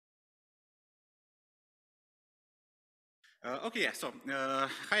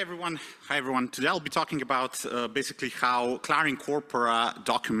Hi everyone. Hi everyone. Today I'll be talking about basically how CLARIN corpora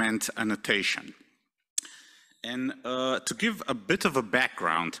document annotation. And to give a bit of a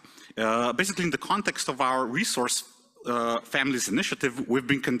background, basically in the context of our resource families initiative, we've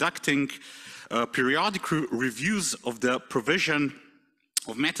been conducting periodic reviews of the provision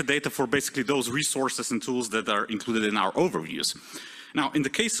of metadata for basically those resources and tools that are included in our overviews. Now, in the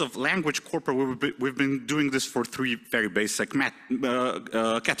case of language corpora, we've been doing this for three very basic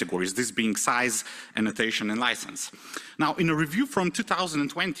categories, this being size, annotation, and license. Now, in a review from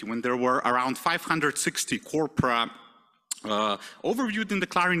 2020, when there were around 560 corpora overviewed in the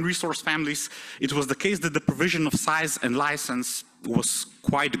CLARIN resource families, it was the case that the provision of size and license was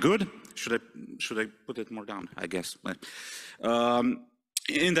quite good. Should I put it more down, I guess?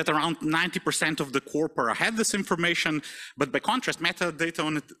 In that around 90% of the corpora had this information, but by contrast,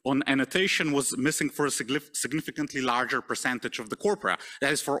 metadata on annotation was missing for a significantly larger percentage of the corpora,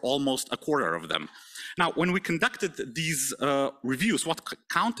 that is for almost a quarter of them. Now, when we conducted these reviews, what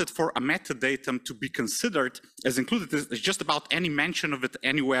counted for a metadatum to be considered as included is just about any mention of it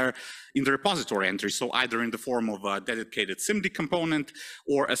anywhere in the repository entry, so either in the form of a dedicated CMDI component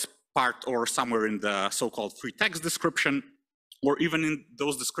or as part or somewhere in the so-called free text description, or even in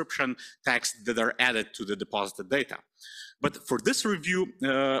those description texts that are added to the deposited data. But for this review,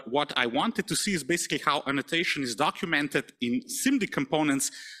 what I wanted to see is basically how annotation is documented in CMDI components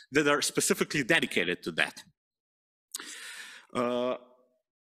that are specifically dedicated to that. I'll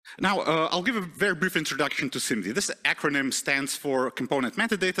give a very brief introduction to CMDI. This acronym stands for Component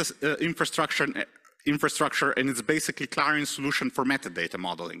Metadata Infrastructure, and it's basically CLARIN's solution for metadata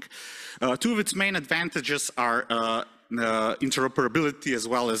modeling. Two of its main advantages are interoperability as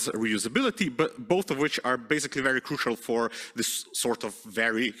well as reusability, but both of which are basically very crucial for this sort of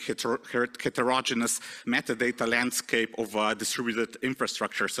very heterogeneous metadata landscape of distributed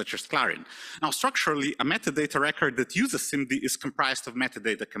infrastructure such as CLARIN. Now, structurally, a metadata record that uses CMDI is comprised of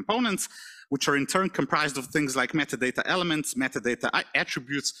metadata components, which are in turn comprised of things like metadata elements, metadata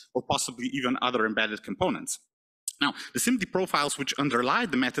attributes, or possibly even other embedded components. Now, the CMDI profiles which underlie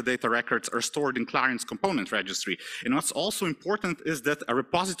the metadata records are stored in CLARIN's component registry. And what's also important is that a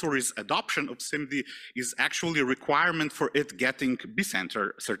repository's adoption of CMDI is actually a requirement for it getting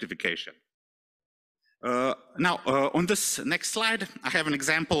B-Center certification. On this next slide, I have an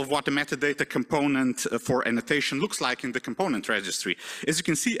example of what a metadata component for annotation looks like in the component registry. As you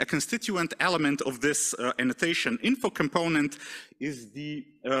can see, a constituent element of this annotation info component is the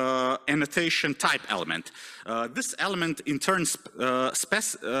annotation type element. This element in turn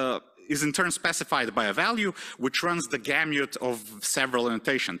is in turn specified by a value which runs the gamut of several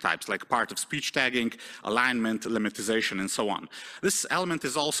annotation types like part of speech tagging, alignment, lemmatization, and so on. This element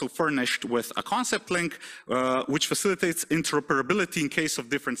is also furnished with a concept link which facilitates interoperability in case of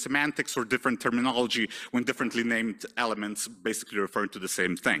different semantics or different terminology when differently named elements basically refer to the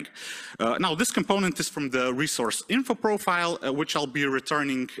same thing. Now, this component is from the resource info profile, which I'll be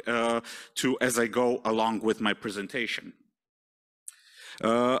returning to as I go along with my presentation.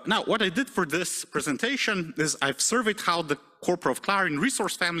 Now, what I did for this presentation is I've surveyed how the corpora of CLARIN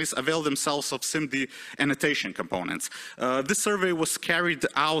resource families avail themselves of CMDI annotation components. This survey was carried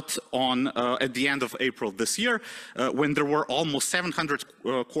out at the end of April this year, when there were almost 700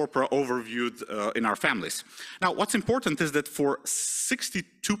 corpora overviewed in our families. Now, what's important is that for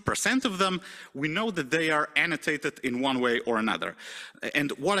 62% of them, we know that they are annotated in one way or another.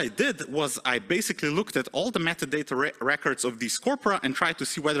 And what I did was I basically looked at all the metadata records of these corpora and tried to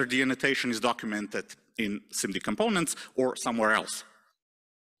see whether the annotation is documented in CMDI components or somewhere else.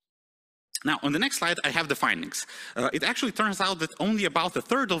 Now, on the next slide, I have the findings. It actually turns out that only about a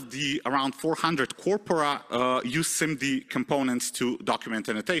third of the around 400 corpora use CMDI components to document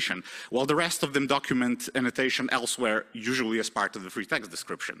annotation, while the rest of them document annotation elsewhere, usually as part of the free text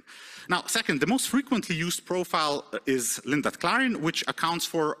description. Now, second, the most frequently used profile is lin.clarin, which accounts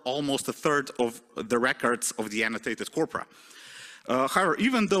for almost a third of the records of the annotated corpora. However,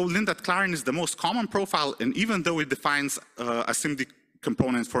 even though lin.clarin is the most common profile, and even though it defines a CMDI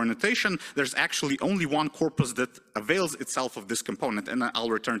component for annotation, there's actually only one corpus that avails itself of this component, and I'll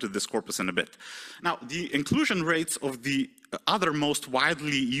return to this corpus in a bit. Now, the inclusion rates of the other most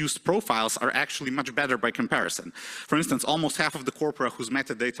widely used profiles are actually much better by comparison. For instance, almost half of the corpora whose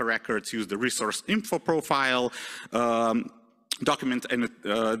metadata records use the resource info profile document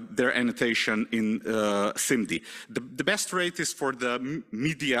their annotation in CMDI. The best rate is for the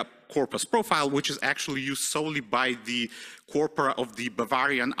media corpus profile, which is actually used solely by the corpora of the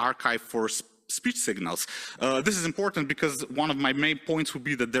Bavarian Archive for speech signals. This is important because one of my main points would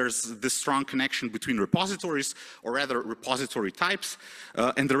be that there's this strong connection between repositories, or rather repository types,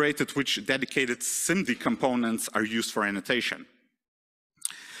 and the rate at which dedicated SIMD components are used for annotation.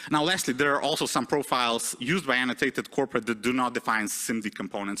 Now, lastly, there are also some profiles used by annotated corpora that do not define SIMD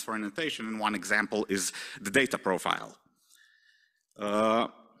components for annotation, and one example is the data profile.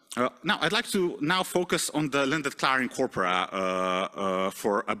 Now, I'd like to now focus on the Linded CLARIN corpora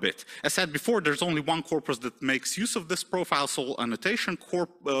for a bit. As said before, there's only one corpus that makes use of this profile sole annotation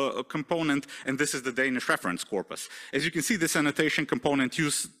component, and this is the Danish reference corpus. As you can see, this annotation component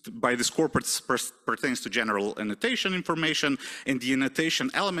used by this corpus pertains to general annotation information, and the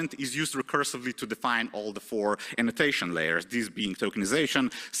annotation element is used recursively to define all the 4 annotation layers, these being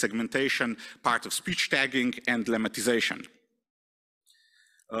tokenization, segmentation, part of speech tagging, and lemmatization.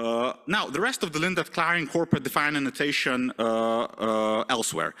 Now, the rest of the Linded CLARIN corpora define annotation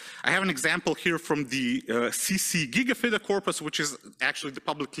elsewhere. I have an example here from the CC Gigafida corpus, which is actually the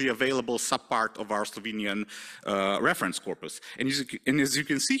publicly available subpart of our Slovenian reference corpus. And as you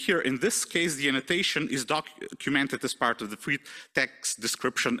can see here, in this case, the annotation is documented as part of the free text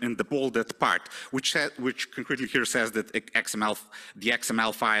description in the bolded part, which concretely here says that the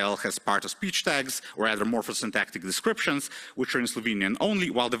XML file has part of speech tags, or rather morphosyntactic descriptions, which are in Slovenian only,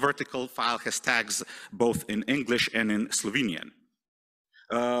 while the vertical file has tags both in English and in Slovenian.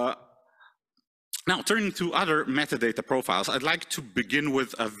 Now, turning to other metadata profiles, I'd like to begin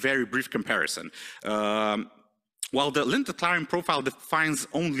with a very brief comparison. While the Linded CLARIN profile defines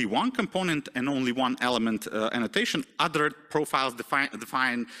only one component and only one element annotation, other profiles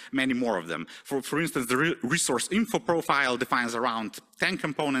define many more of them. For instance, the resource info profile defines around 10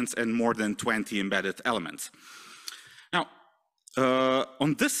 components and more than 20 embedded elements. Now,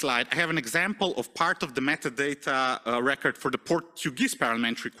 on this slide, I have an example of part of the metadata record for the Portuguese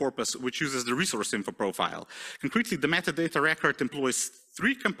parliamentary corpus, which uses the resource info profile. Concretely, the metadata record employs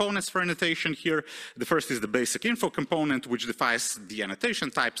 3 components for annotation here. The first is the basic info component, which defines the annotation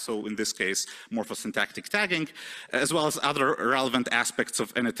type, so in this case, morphosyntactic tagging, as well as other relevant aspects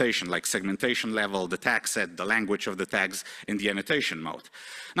of annotation, like segmentation level, the tag set, the language of the tags, and the annotation mode.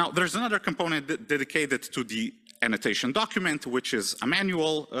 Now, there's another component dedicated to the annotation document, which is a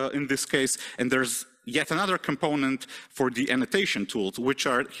manual in this case, and there's yet another component for the annotation tools, which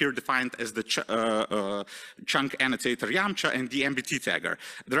are here defined as the chunk annotator YAMCHA and the MBT tagger.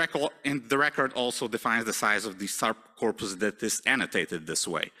 The record also defines the size of the subcorpus that is annotated this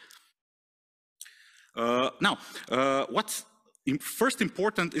way. Now, what's first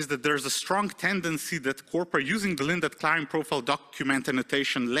important is that there's a strong tendency that corpora using the Linded CLARIN profile document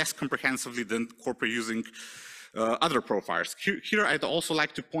annotation less comprehensively than corpora using other profiles. Here I'd also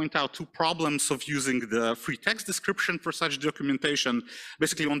like to point out 2 problems of using the free text description for such documentation.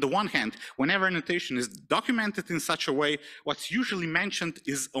 Basically, on the one hand, whenever annotation is documented in such a way, what's usually mentioned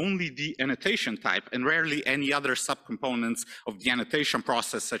is only the annotation type and rarely any other subcomponents of the annotation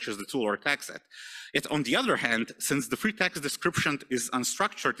process, such as the tool or tag set. Yet on the other hand, since the free text description is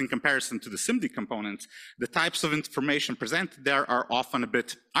unstructured in comparison to the SIMD components, the types of information presented there are often a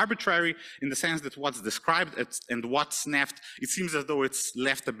bit arbitrary in the sense that what's described and what's snapped, it seems as though it's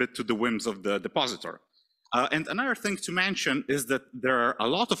left a bit to the whims of the depositor. And another thing to mention is that there are a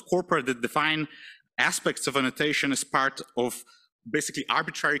lot of corpora that define aspects of annotation as part of basically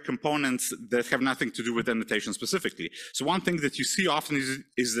arbitrary components that have nothing to do with annotation specifically. So one thing that you see often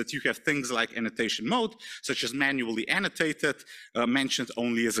is that you have things like annotation mode, such as manually annotated, mentioned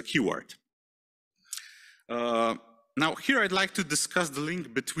only as a keyword. Now, here I'd like to discuss the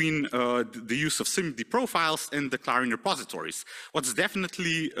link between the use of SIMD profiles and the CLARIN repositories. What's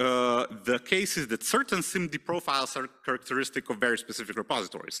definitely the case is that certain SIMD profiles are characteristic of very specific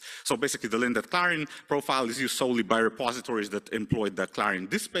repositories. So basically, the Linded CLARIN profile is used solely by repositories that employ the CLARIN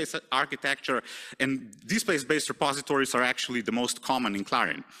DSpace architecture, and DSpace-based repositories are actually the most common in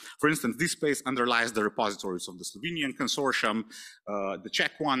CLARIN. For instance, DSpace underlies the repositories of the Slovenian consortium, the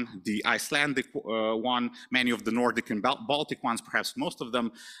Czech one, the Icelandic one, many of the Nordic and Baltic ones, perhaps most of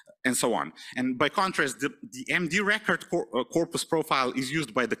them, and so on. And by contrast, the MD record corpus profile is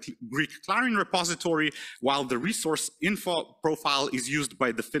used by the Greek CLARIN repository, while the resource info profile is used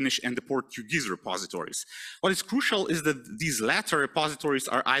by the Finnish and the Portuguese repositories. What is crucial is that these latter repositories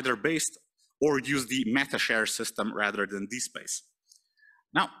are either based or use the meta-share system rather than DSpace.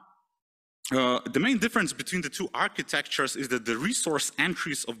 Now, The main difference between the two architectures is that the resource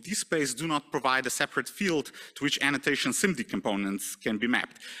entries of DSpace do not provide a separate field to which annotation SIMD components can be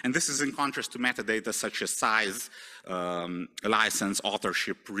mapped. And this is in contrast to metadata such as size, license,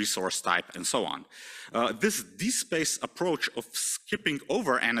 authorship, resource type, and so on. This DSpace approach of skipping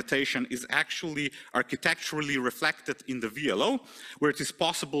over annotation is actually architecturally reflected in the VLO, where it is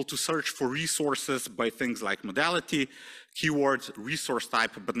possible to search for resources by things like modality, keyword, resource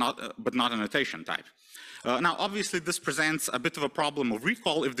type, but not annotation type. Now, obviously, this presents a bit of a problem of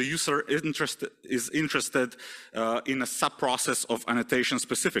recall if the user is interested in a sub-process of annotation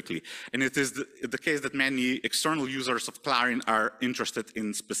specifically. And it is the case that many external users of CLARIN are interested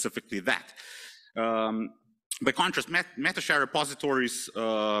in specifically that. By contrast, metashare repositories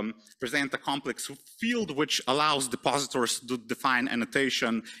present a complex field which allows depositors to define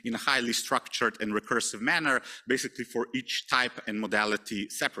annotation in a highly structured and recursive manner, basically for each type and modality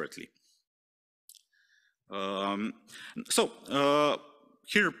separately.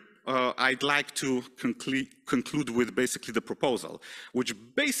 Here I'd like to conclude with basically the proposal, which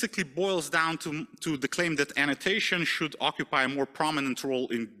basically boils down to the claim that annotation should occupy a more prominent role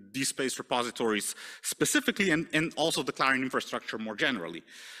in DSpace repositories specifically, and also the CLARIN infrastructure more generally.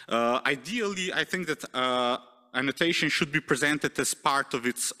 Ideally, I think that annotation should be presented as part of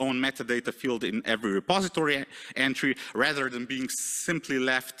its own metadata field in every repository entry, rather than being simply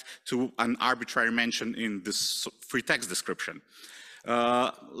left to an arbitrary mention in this free text description.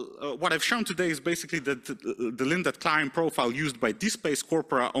 What I've shown today is basically that the lin.clarin profile used by DSpace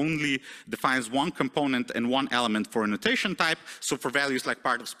Corpora only defines one component and one element for annotation type, so for values like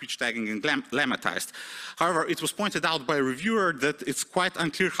part of speech tagging and lemmatized. However, it was pointed out by a reviewer that it's quite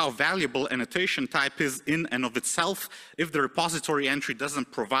unclear how valuable annotation type is in and of itself if the repository entry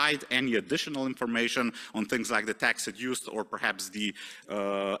doesn't provide any additional information on things like the text it used, or perhaps the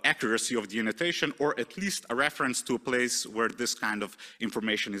accuracy of the annotation, or at least a reference to a place where this kind of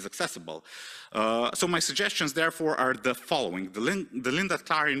information is accessible. So my suggestions, therefore, are the following. The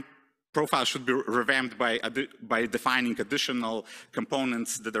lin.clarin profile should be revamped by defining additional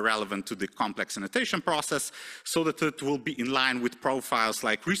components that are relevant to the complex annotation process, so that it will be in line with profiles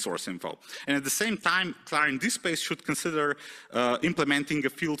like resource info. And at the same time, CLARIN DSpace should consider implementing a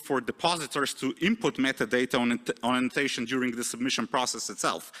field for depositors to input metadata on annotation during the submission process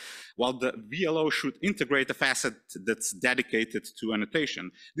itself, while the VLO should integrate a facet that's dedicated to annotation.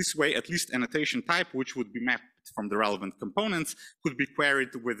 This way, at least annotation type, which would be mapped from the relevant components, could be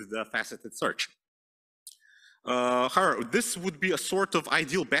queried with the faceted search. However, this would be a sort of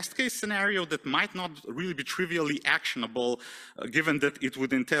ideal best case scenario that might not really be trivially actionable, given that it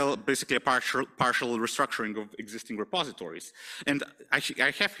would entail basically a partial restructuring of existing repositories. And I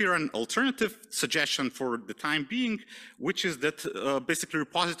have here an alternative suggestion for the time being, which is that basically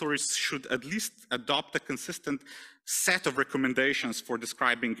repositories should at least adopt a consistent set of recommendations for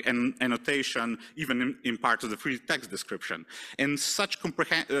describing an annotation, even in part of the free text description. And such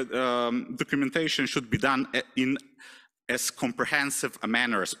documentation should be done in as comprehensive a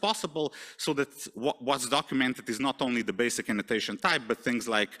manner as possible, so that what's documented is not only the basic annotation type, but things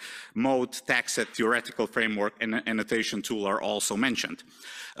like mode, text set, theoretical framework, and annotation tool are also mentioned.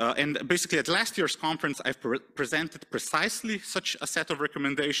 And basically at last year's conference, I've presented precisely such a set of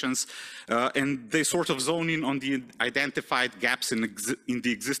recommendations, and they sort of zone in on the identified gaps in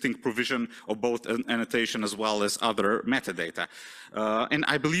the existing provision of both annotation as well as other metadata. And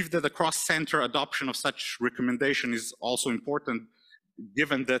I believe that the cross-center adoption of such recommendation is also important,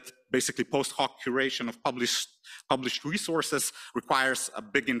 given that basically post hoc curation of published resources requires a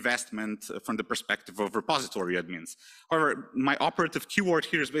big investment from the perspective of repository admins. However, my operative keyword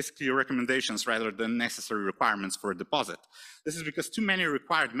here is basically recommendations rather than necessary requirements for a deposit. This is because too many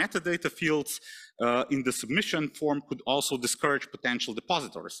required metadata fields in the submission form could also discourage potential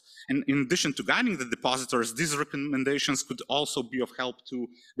depositors. And in addition to guiding the depositors, these recommendations could also be of help to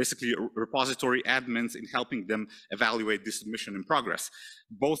basically repository admins in helping them evaluate the submission in progress,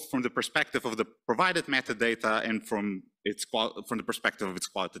 both from the perspective of the provided metadata and from the perspective of its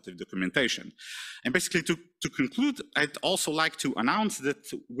qualitative documentation. And basically to conclude, I'd also like to announce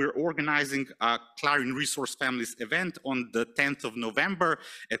that we're organizing a CLARIN Resource Families event on the 10th of November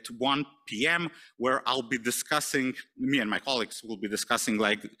at 1 p.m., where I'll be discussing, me and my colleagues will be discussing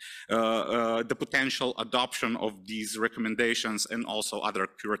like the potential adoption of these recommendations and also other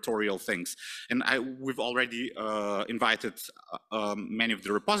curatorial things. And we've already invited many of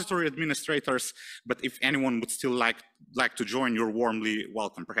the repository administrators, but if anyone would still like to join, you're warmly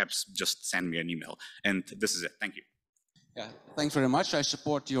welcome. Perhaps just send me an email. And this is it. Thank you. Yeah, thanks very much. I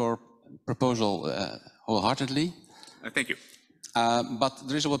support your proposal wholeheartedly. Thank you. But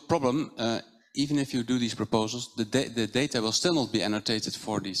there is a problem. Even if you do these proposals, the data will still not be annotated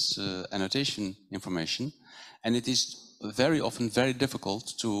for this annotation information. And it is very often very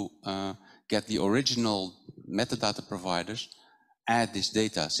difficult to get the original metadata providers add this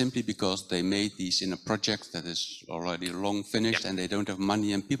data, simply because they made these in a project that is already long finished, and they don't have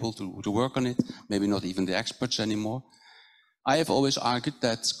money and people to work on it, maybe not even the experts anymore. I have always argued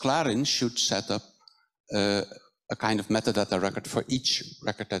that CLARIN should set up a kind of metadata record for each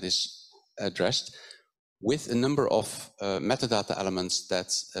record that is addressed, with a number of metadata elements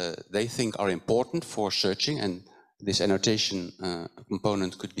that they think are important for searching, and this annotation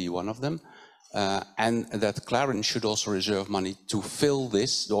component could be one of them. And that CLARIN should also reserve money to fill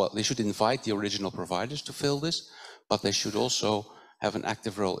this. Well, they should invite the original providers to fill this, but they should also have an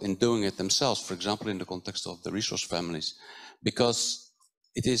active role in doing it themselves, for example, in the context of the resource families, because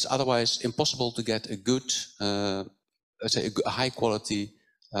it is otherwise impossible to get a good, let's say, a high quality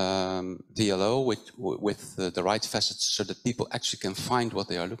DLO with the right facets, so that people actually can find what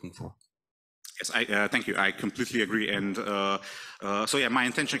they are looking for. Yes, thank you. I completely agree. And so yeah, my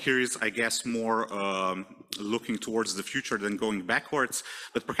intention here is, I guess, more looking towards the future than going backwards.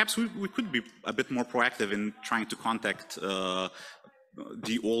 But perhaps we could be a bit more proactive in trying to contact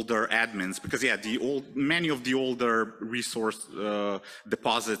the older admins, because yeah, many of the older resource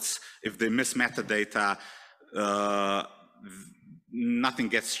deposits, if they miss metadata, nothing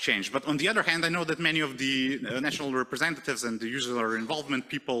gets changed. But on the other hand, I know that many of the national representatives and the user involvement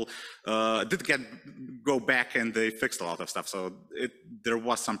people did go back and they fixed a lot of stuff. So there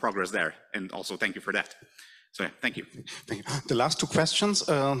was some progress there. And also thank you for that. So yeah, thank you. Thank you. The last two questions,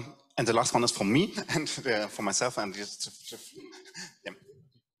 and the last one is for me and for myself. And just, yeah.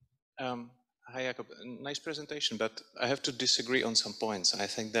 Hi, Jacob. Nice presentation, but I have to disagree on some points. I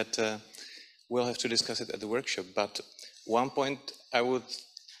think that we'll have to discuss it at the workshop. But one point I would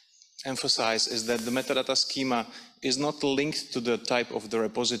emphasize is that the metadata schema is not linked to the type of the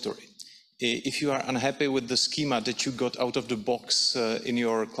repository. If you are unhappy with the schema that you got out of the box in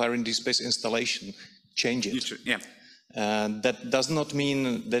your CLARIN DSpace installation, change it. Yeah. That does not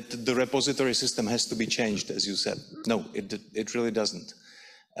mean that the repository system has to be changed, as you said. No, it really doesn't.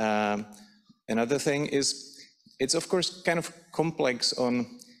 Another thing is, it's of course kind of complex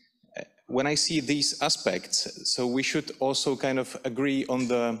on when I see these aspects. So we should also kind of agree on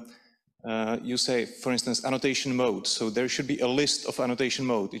the, you say, for instance, annotation mode. So there should be a list of annotation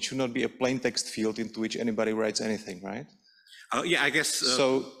mode. It should not be a plain text field into which anybody writes anything, right? Yeah, I guess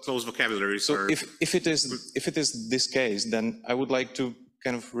so. Closed vocabulary. So if it is this case, then I would like to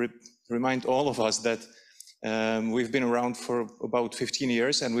kind of remind all of us that we've been around for about 15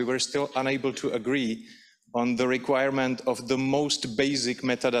 years and we were still unable to agree on the requirement of the most basic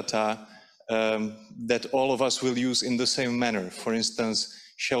metadata that all of us will use in the same manner. For instance,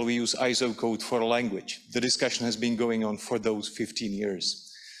 shall we use ISO code for a language? The discussion has been going on for those 15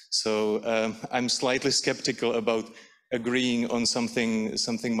 years. So I'm slightly skeptical about agreeing on something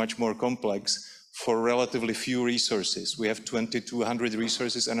much more complex for relatively few resources. We have 2,200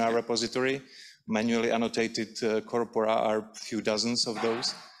 resources in our repository. Manually annotated corpora are a few dozens of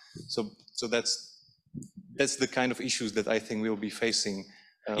those. So that's the kind of issues that I think we'll be facing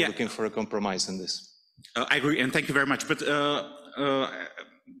looking for a compromise in this. I agree, and thank you very much. But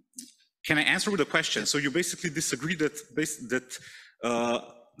can I answer with a question? So you basically disagree that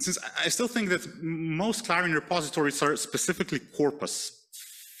since I still think that most CLARIN repositories are specifically corpus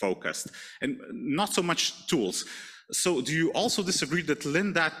focused and not so much tools. So do you also disagree that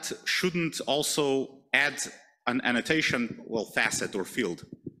LINDAT shouldn't also add an annotation, well, facet or field?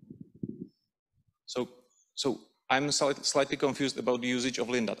 So I'm slightly confused about the usage of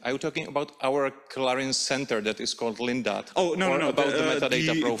LINDAT. Are you talking about our CLARIN center that is called LINDAT? Oh, no, no, about the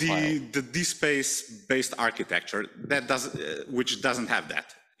metadata profile? The DSpace-based architecture, that which doesn't have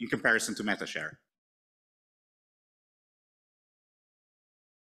that in comparison to MetaShare.